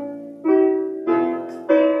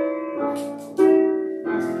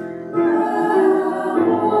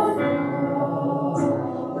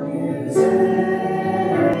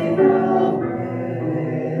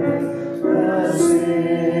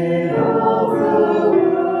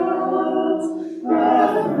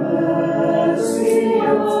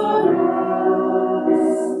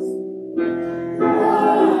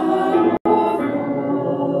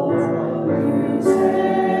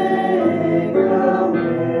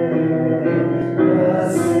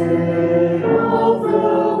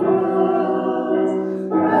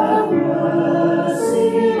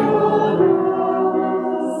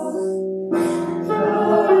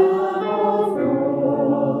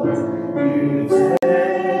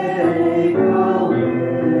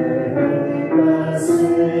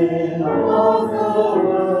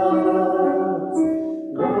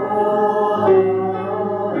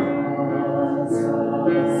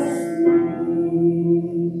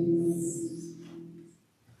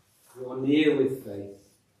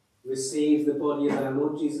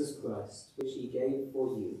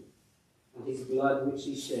 Which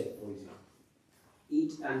he shed for you.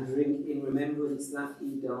 Eat and drink in remembrance that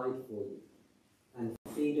he died for you, and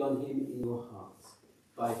feed on him in your hearts,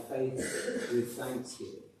 by faith with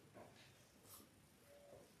thanksgiving.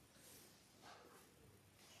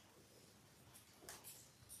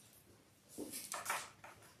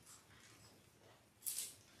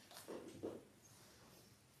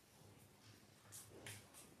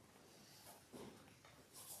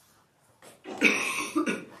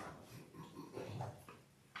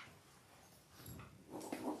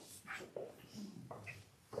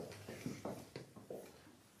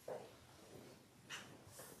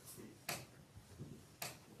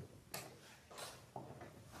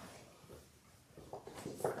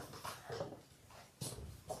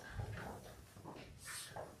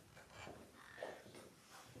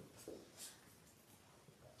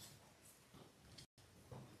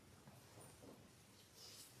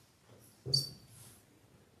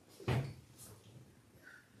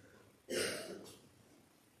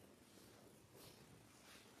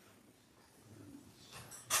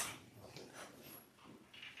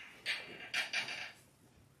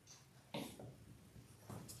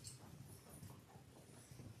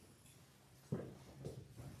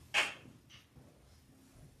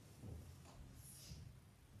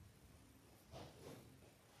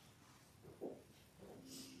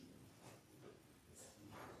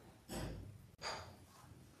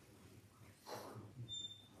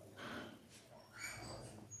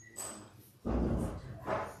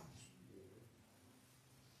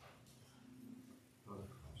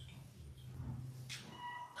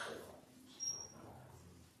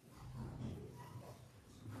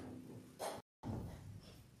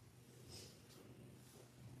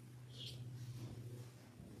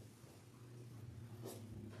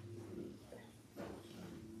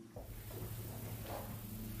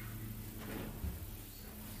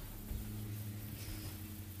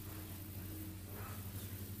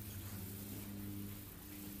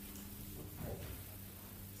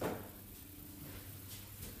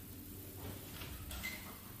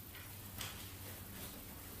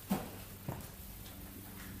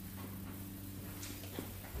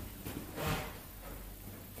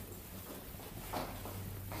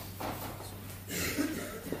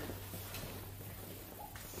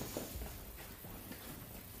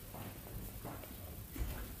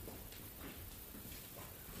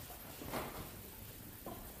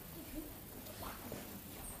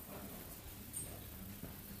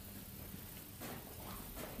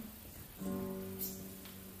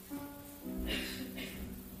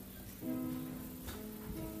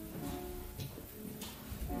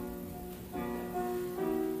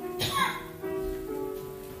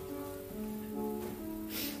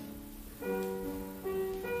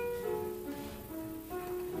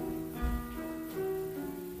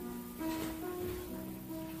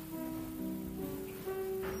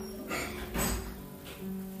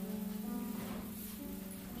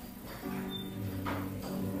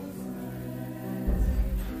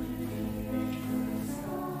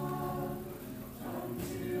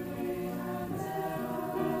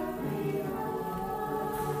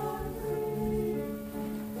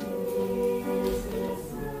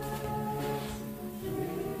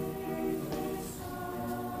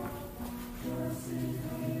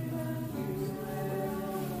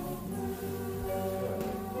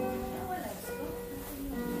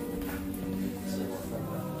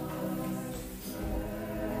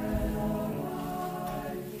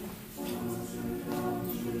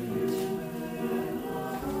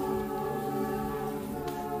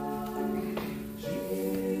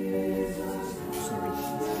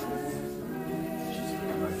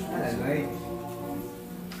 today.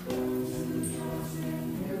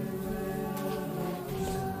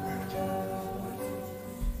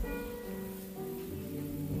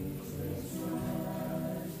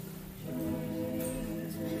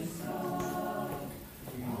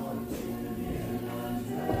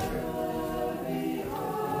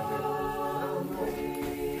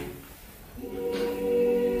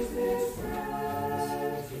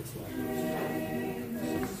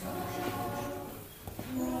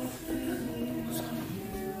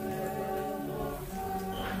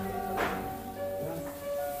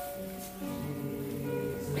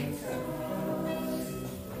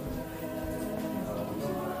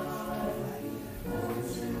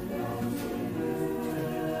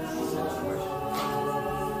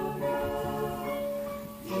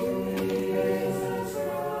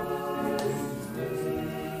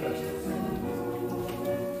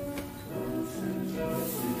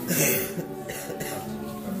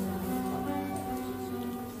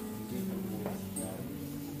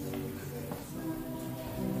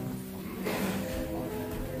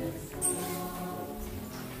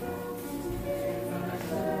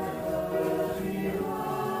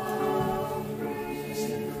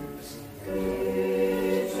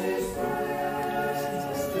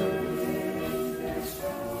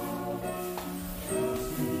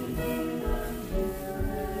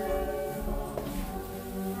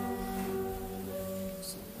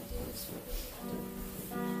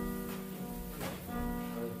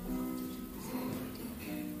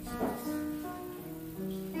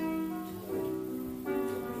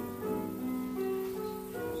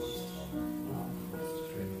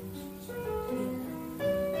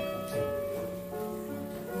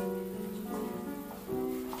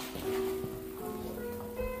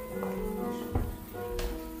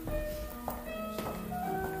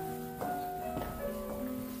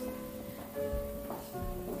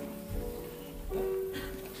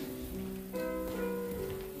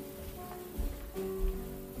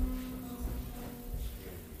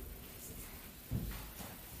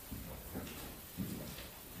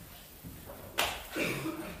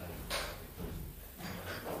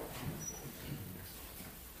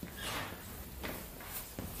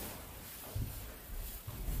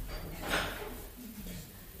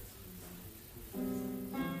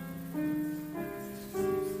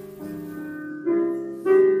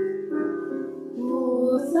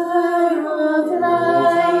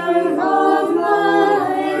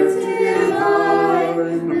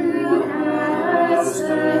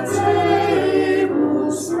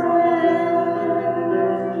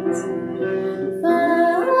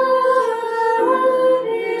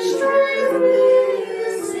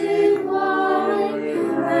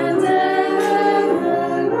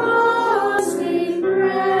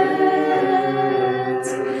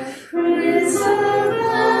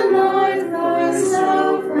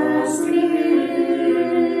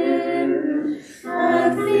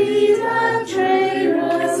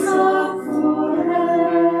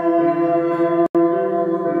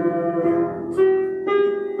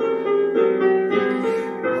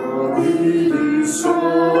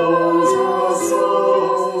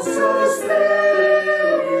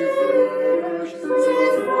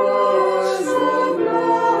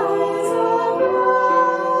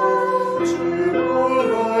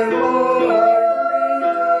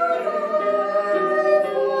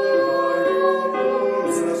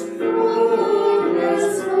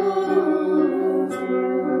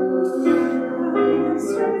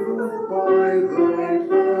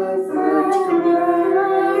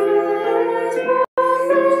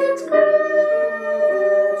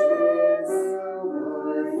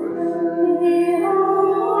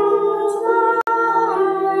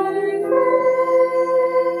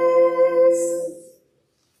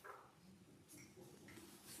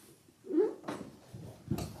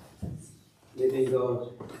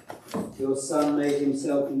 Your Son made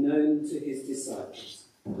himself known to his disciples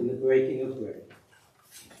in the breaking of bread.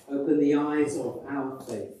 Open the eyes of our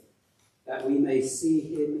faith, that we may see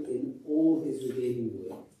him in all his redeeming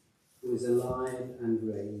work, who is alive and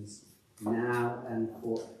reigns, now and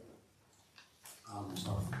forever. Amen.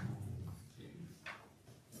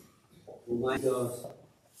 Almighty God,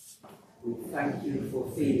 we thank you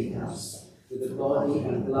for feeding us with the body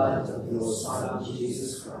and blood of your Son,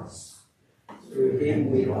 Jesus Christ. Through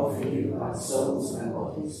him we offer you our souls and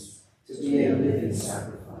bodies to be a living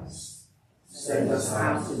sacrifice. Send us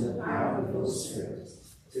out in the power of your Spirit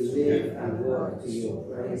to live and work to your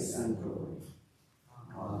praise and glory.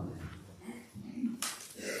 Amen.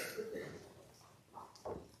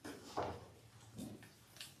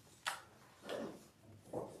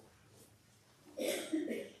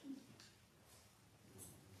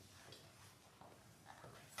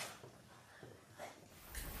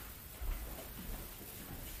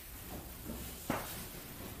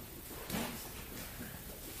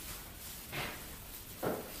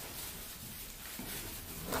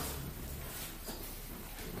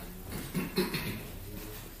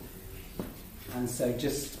 so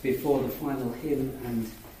just before the final hymn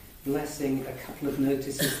and blessing, a couple of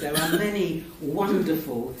notices. There are many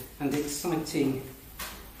wonderful and exciting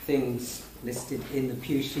things listed in the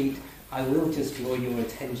pew sheet. I will just draw your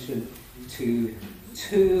attention to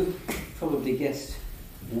two, probably guessed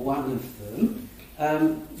one of them.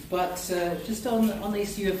 But just on the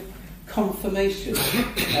issue of confirmation,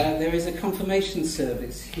 there is a confirmation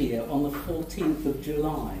service here on the 14th of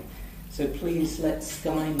July. So please let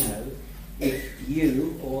Sky know if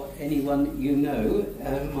you or anyone you know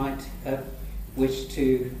might wish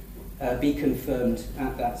to be confirmed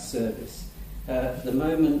at that service. At the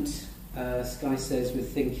moment, Sky says we're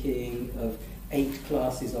thinking of 8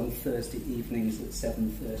 classes on Thursday evenings at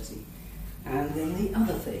 7:30. And then the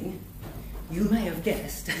other thing, you may have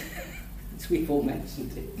guessed, as we've all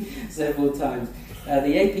mentioned it several times,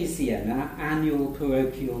 the APCM, our annual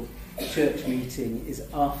parochial church meeting, is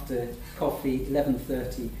after coffee,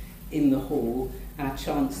 11:30 in the hall, our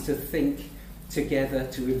chance to think together,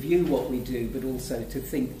 to review what we do, but also to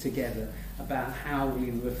think together about how we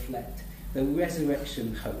reflect the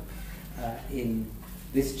resurrection hope in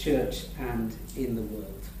this church and in the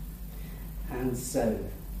world. And so,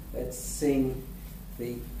 let's sing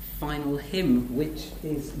the final hymn, which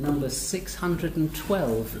is number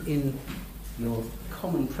 612 in your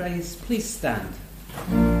common praise. Please stand.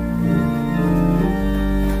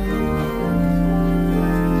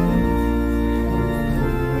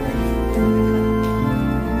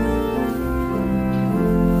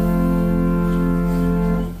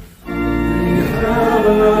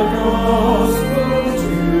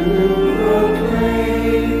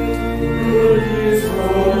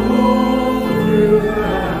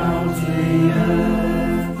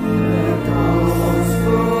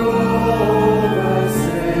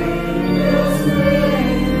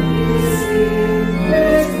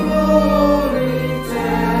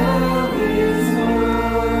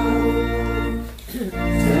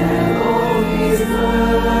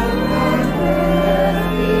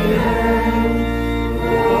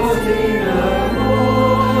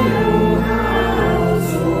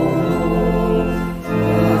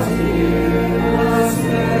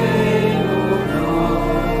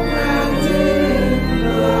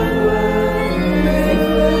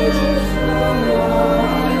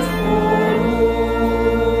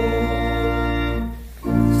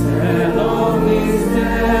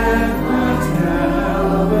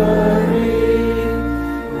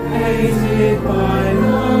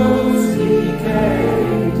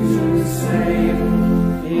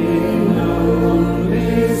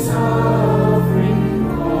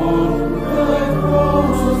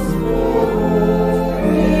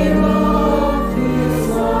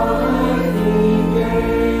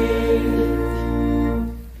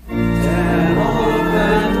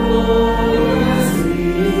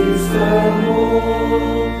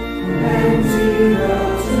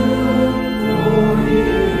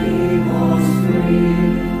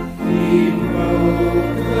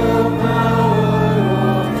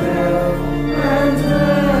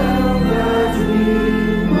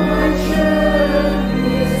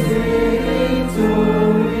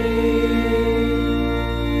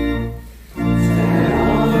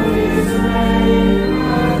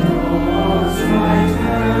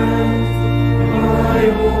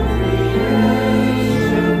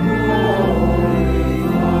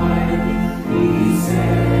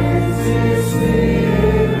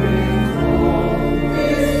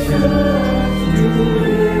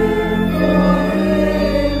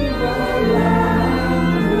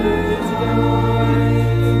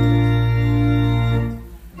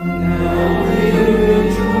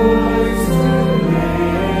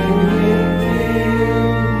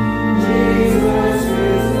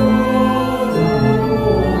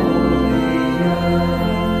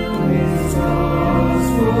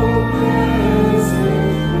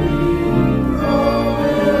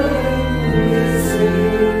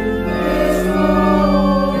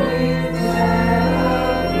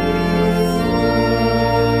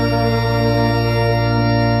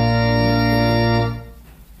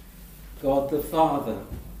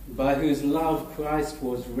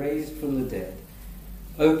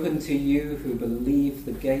 Open to you who believe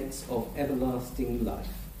the gates of everlasting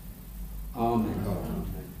life. Amen. Amen.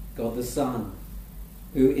 God the Son,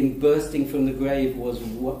 who in bursting from the grave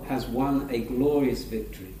has won a glorious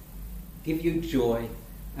victory, give you joy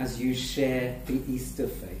as you share the Easter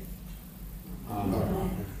faith. Amen.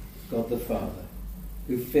 Amen. God the Father,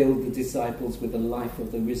 who filled the disciples with the life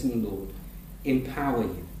of the risen Lord, empower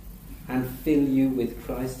you and fill you with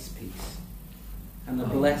Christ's peace and the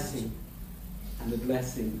blessing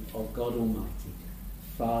of God Almighty,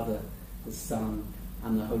 Father, the Son,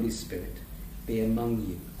 and the Holy Spirit, be among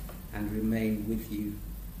you and remain with you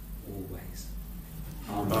always.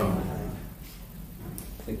 Amen.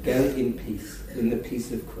 So go in peace, in the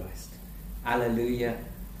peace of Christ. Alleluia,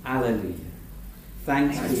 alleluia.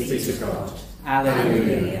 Thanks be to God.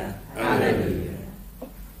 Alleluia, alleluia.